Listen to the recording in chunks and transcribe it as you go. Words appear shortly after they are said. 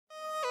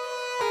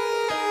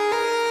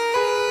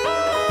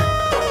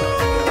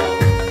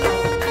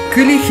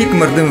کلی خیک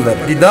مردم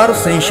و دیدار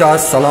حسین شاه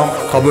سلام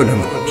قبول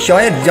هم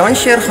شاعر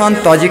جانشر خان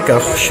تاجیک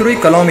خشروی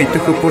کلامی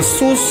تکو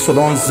پرسوس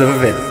سودان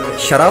زوید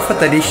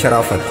شرافت علی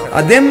شرافت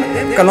ادم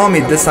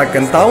کلامی دسا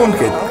کنتاون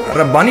کد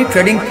ربانی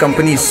ٹریڈنگ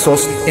کمپنی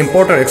سوس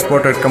امپورٹر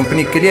ایکسپورٹر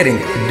کمپنی کلیئرنگ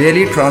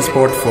ڈیلی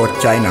ٹرانسپورٹ فور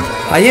چائنا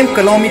ایم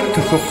کلامی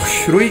تکو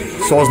خشروی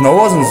سوز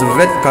نوازن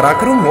زوید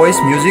کراکروم وائس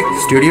میوزک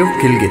اسٹوڈیو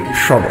گلگت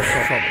شاباش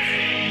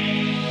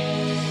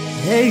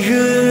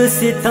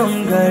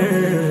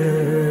ستمگر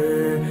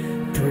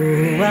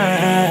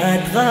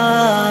توات غافچ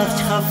خفا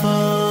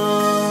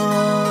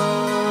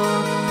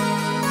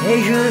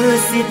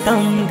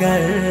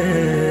ستمگر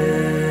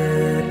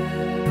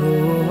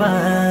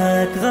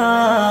توات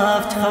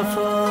غافچ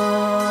خفا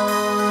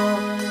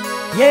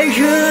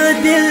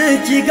دل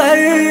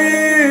جگر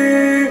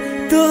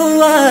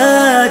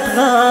توات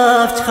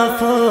غافچ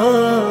خفا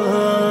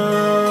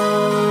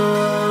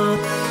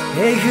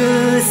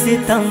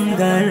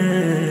ستمگر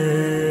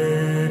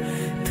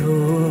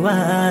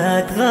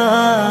توات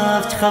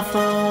غافچ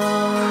خفا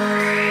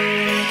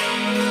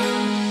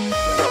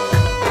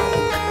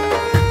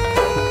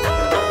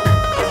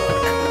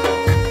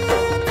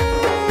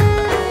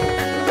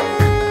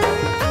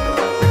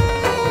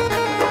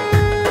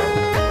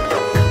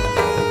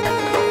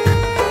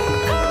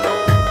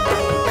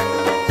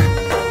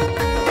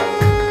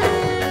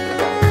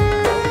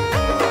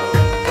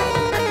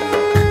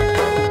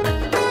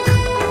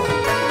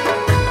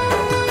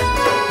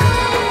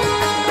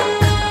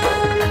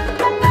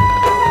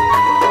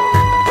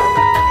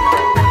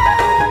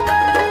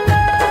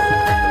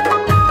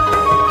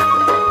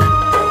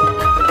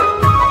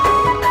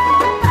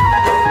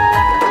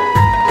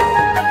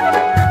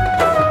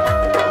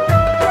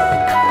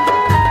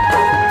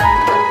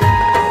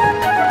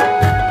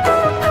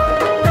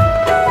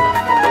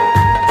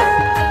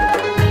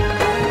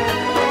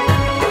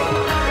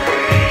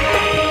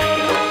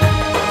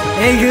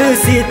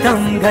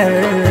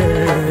ستمگر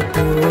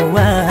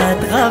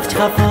توات غافچ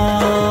خفا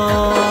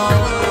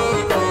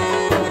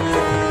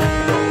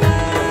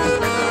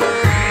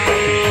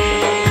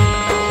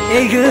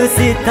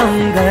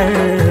ستمگر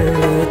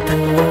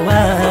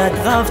توات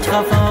غافچ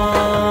خفا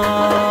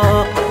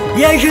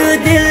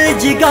دل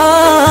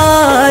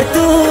جگر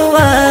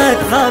توات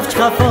غافچ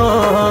خفا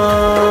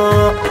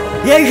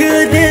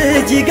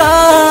دل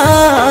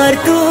جگر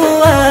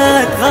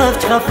توات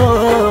غافچ خفا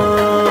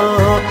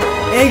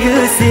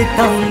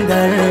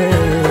ستمگر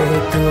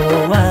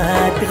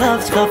توات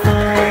غافچ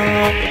خفا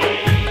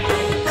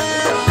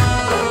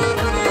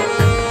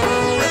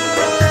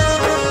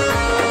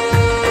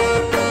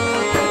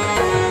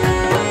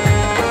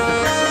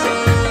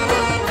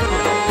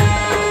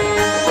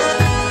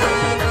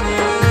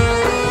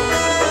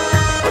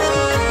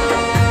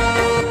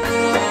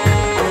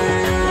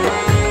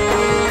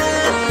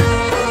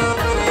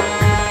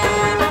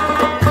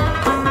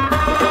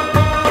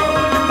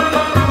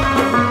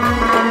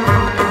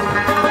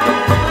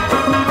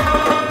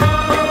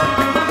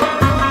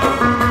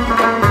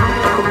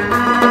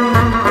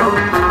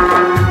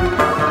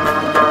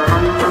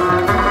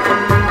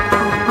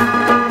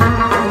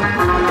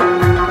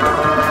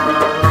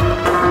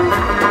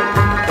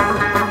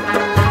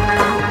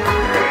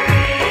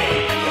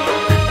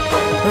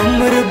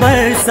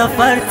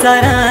سفر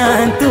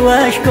سران تو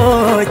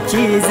اشکو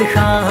چیز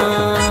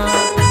خان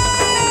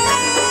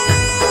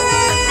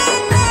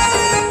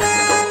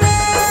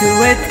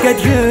ثوت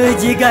کدیو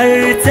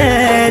جگر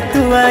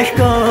تو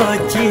اشکو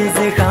چیز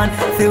خان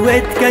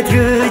ثوت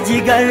کدیو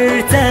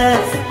جگر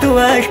تو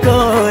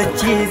اشکو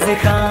چیز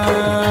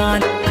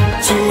خان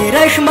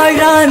چیرش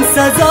مگران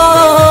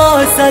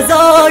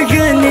سزا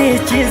یونی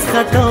چیز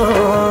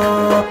خطا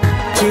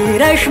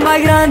چیرش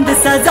مگرند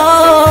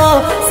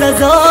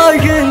سزا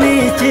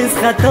یونی چیز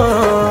خطا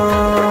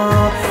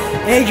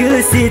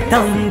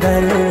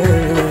ستمگر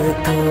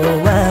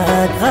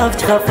توات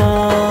غافچ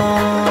خفا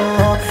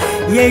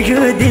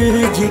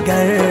دل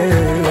جگر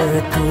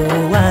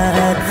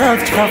توات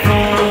غافچ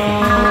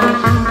خفا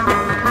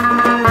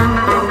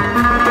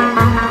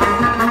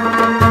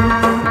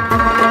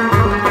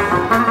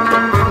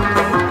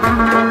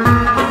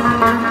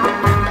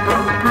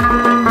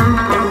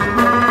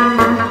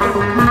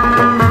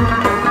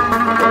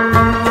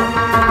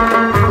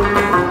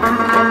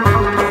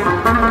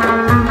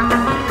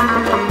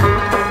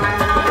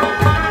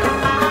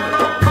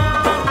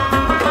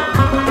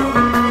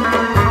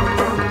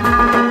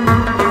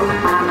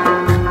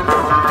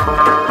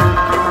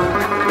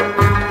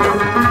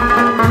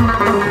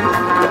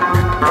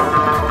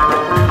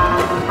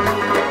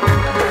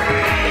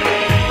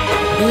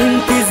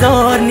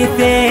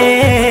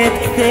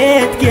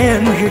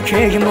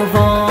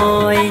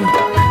𝖐𝖆𝖗𝖐𝖊𝖊𝖇𝕬𝖕𝖓𝖆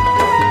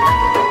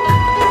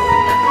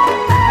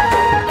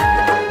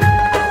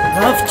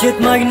Ghafch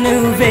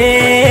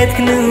magnuvet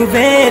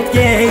knuvet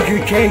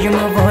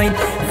𝖐𝖆𝖗𝖐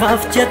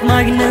Ghafch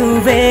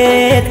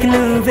magnuvet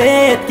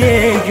knuvet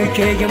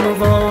𝖐𝖆𝖗𝖐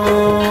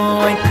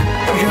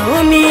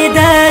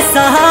Jumide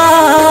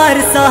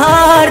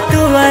sahar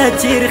tu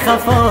achir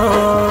khafa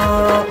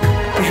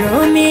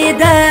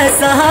Jumide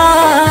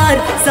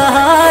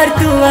sahar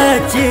tu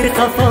achir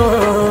khafa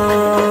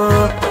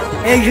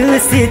ای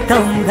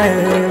ستمگر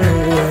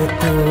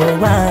تو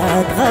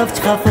باد غفچ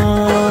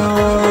خفا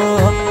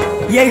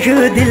ای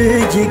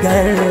دل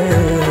جگر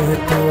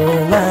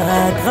تو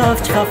باد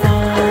غفچ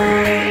خفا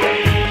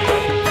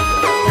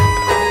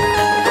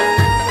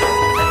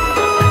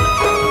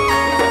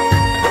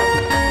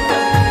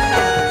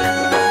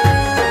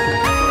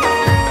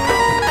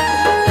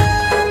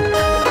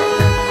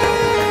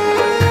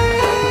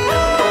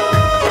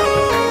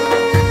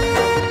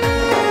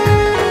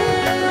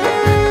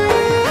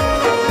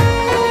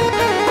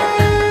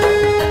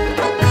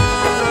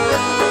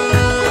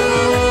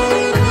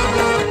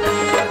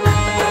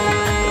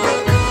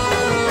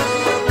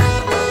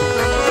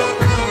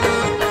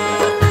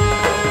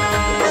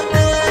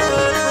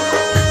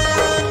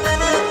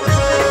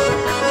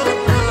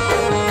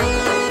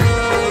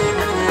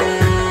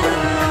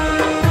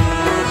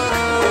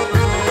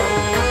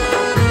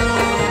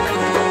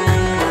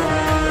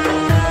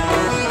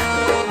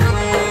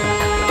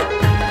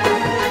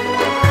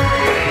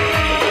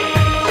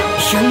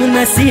شم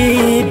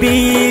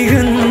نصیبی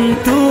جن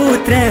تو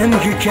ترم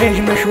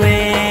چشم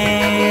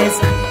شویز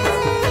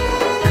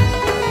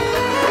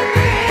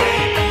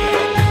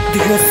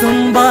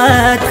دجسم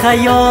باد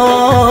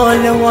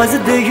خیال واز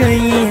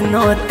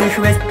دجینات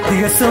شویز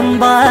دجسم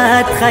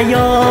باد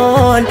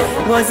خیال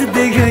واز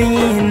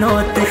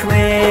دجینات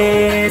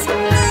شویز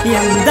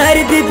یم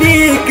درد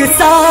بیک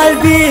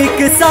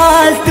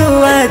سال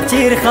تو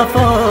اچیر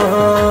خفا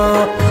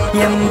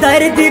یم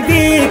درد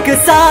بیک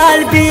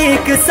سال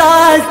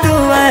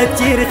تو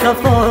اچیر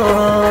خفا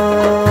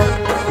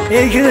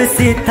ای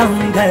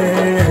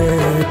ستمگر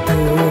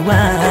تو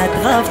باد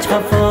غفچ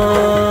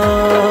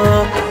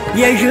خفا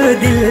ای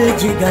دل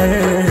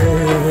جگر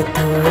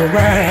تو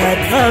باد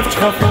غفچ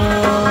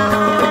خفا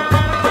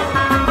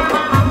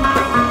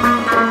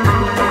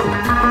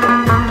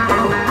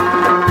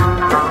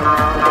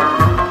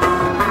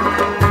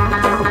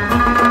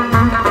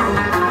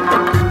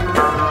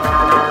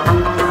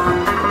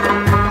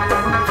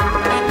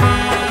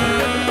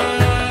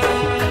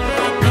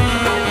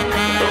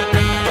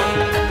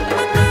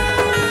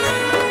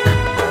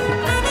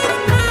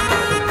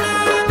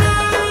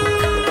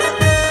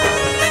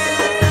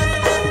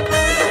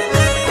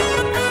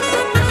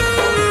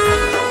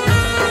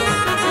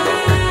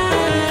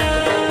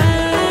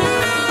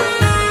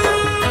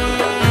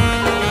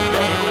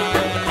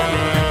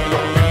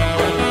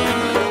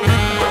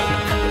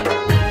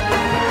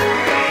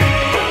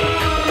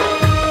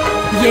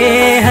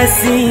ये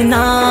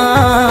हसीना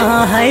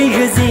है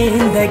ये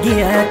जिंदगी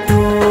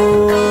तू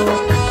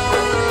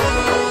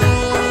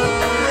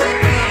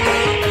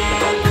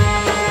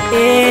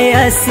ए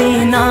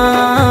हसीना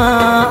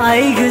है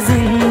ये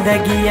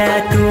जिंदगी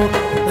तू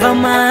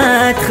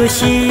गमत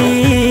खुशी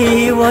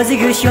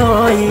वज़ग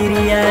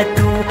शायरी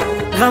तू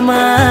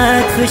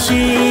गमत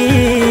खुशी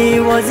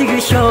वज़ग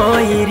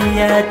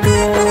शायरी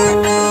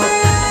तू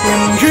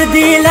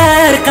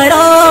جديلر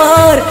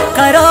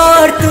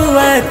قرار تو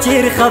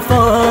اچیر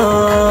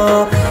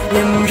خفا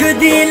یم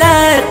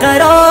جديلر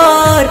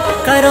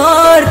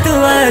قرار تو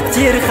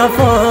اچیر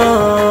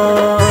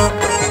خفا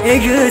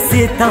ای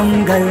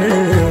ستمگر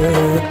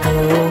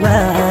تو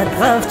باد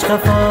غفچ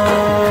خفا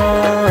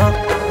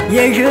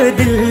ای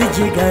دل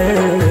جگر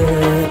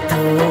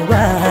تو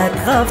باد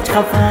غفچ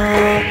خفا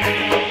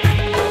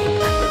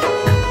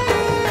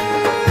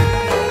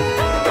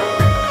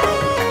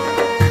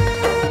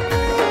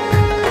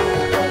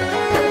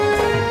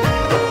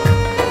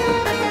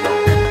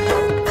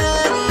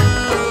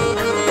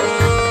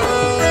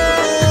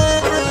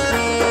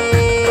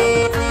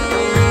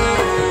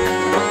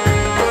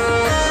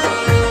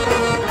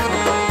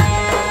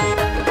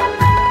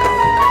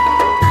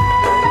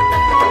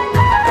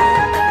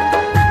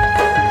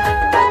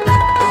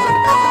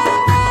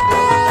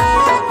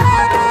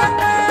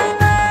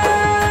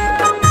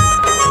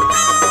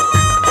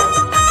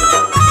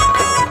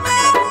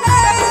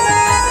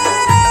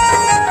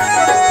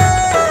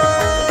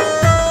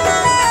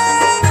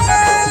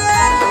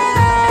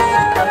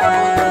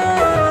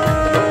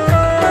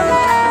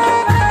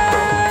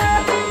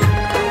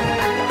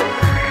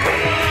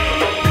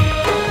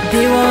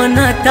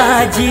دیوانه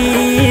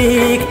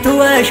تاجیک تو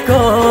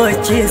اشکو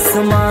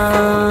چشما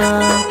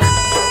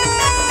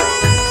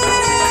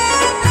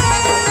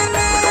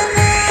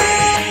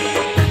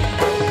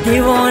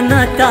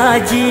دیوانه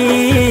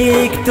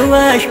تاجیک تو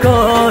اشکو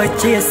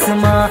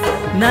چشما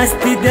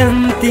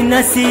نستیدم تی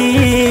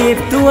نصیب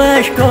تو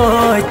اشکو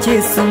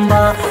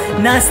چشما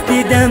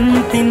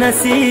نستیدم تی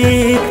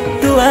نصیب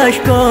تو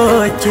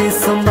اشکو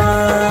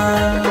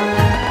چشما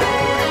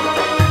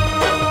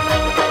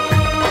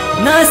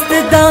نست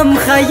دم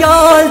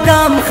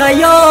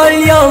خیال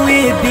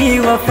یوی بی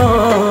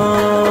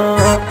وفا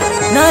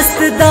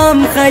نست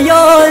دم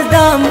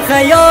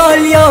خیال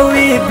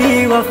یوی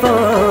بی وفا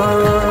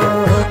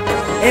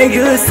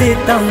ای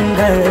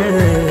ستمگر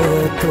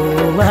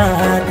تو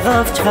باد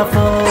غفچ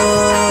خفا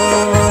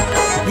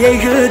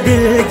ای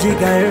دل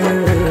جگر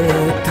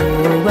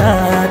تو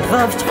باد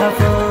غفچ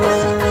خفا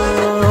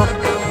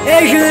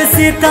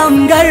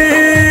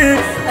ستمگر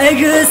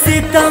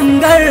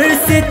ستمگر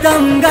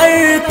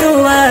ستمگر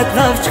تو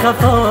غفچ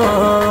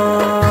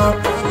خفا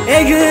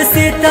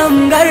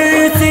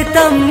ستمگر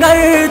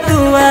ستمگر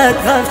تو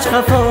غفچ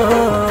خفا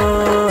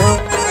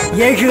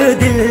یک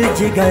دل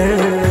جگر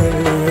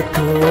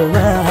تو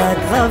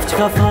غفچ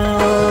خفا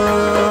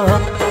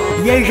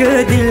یک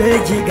دل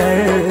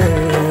جگر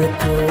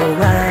تو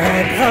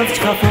غفچ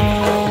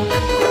خفا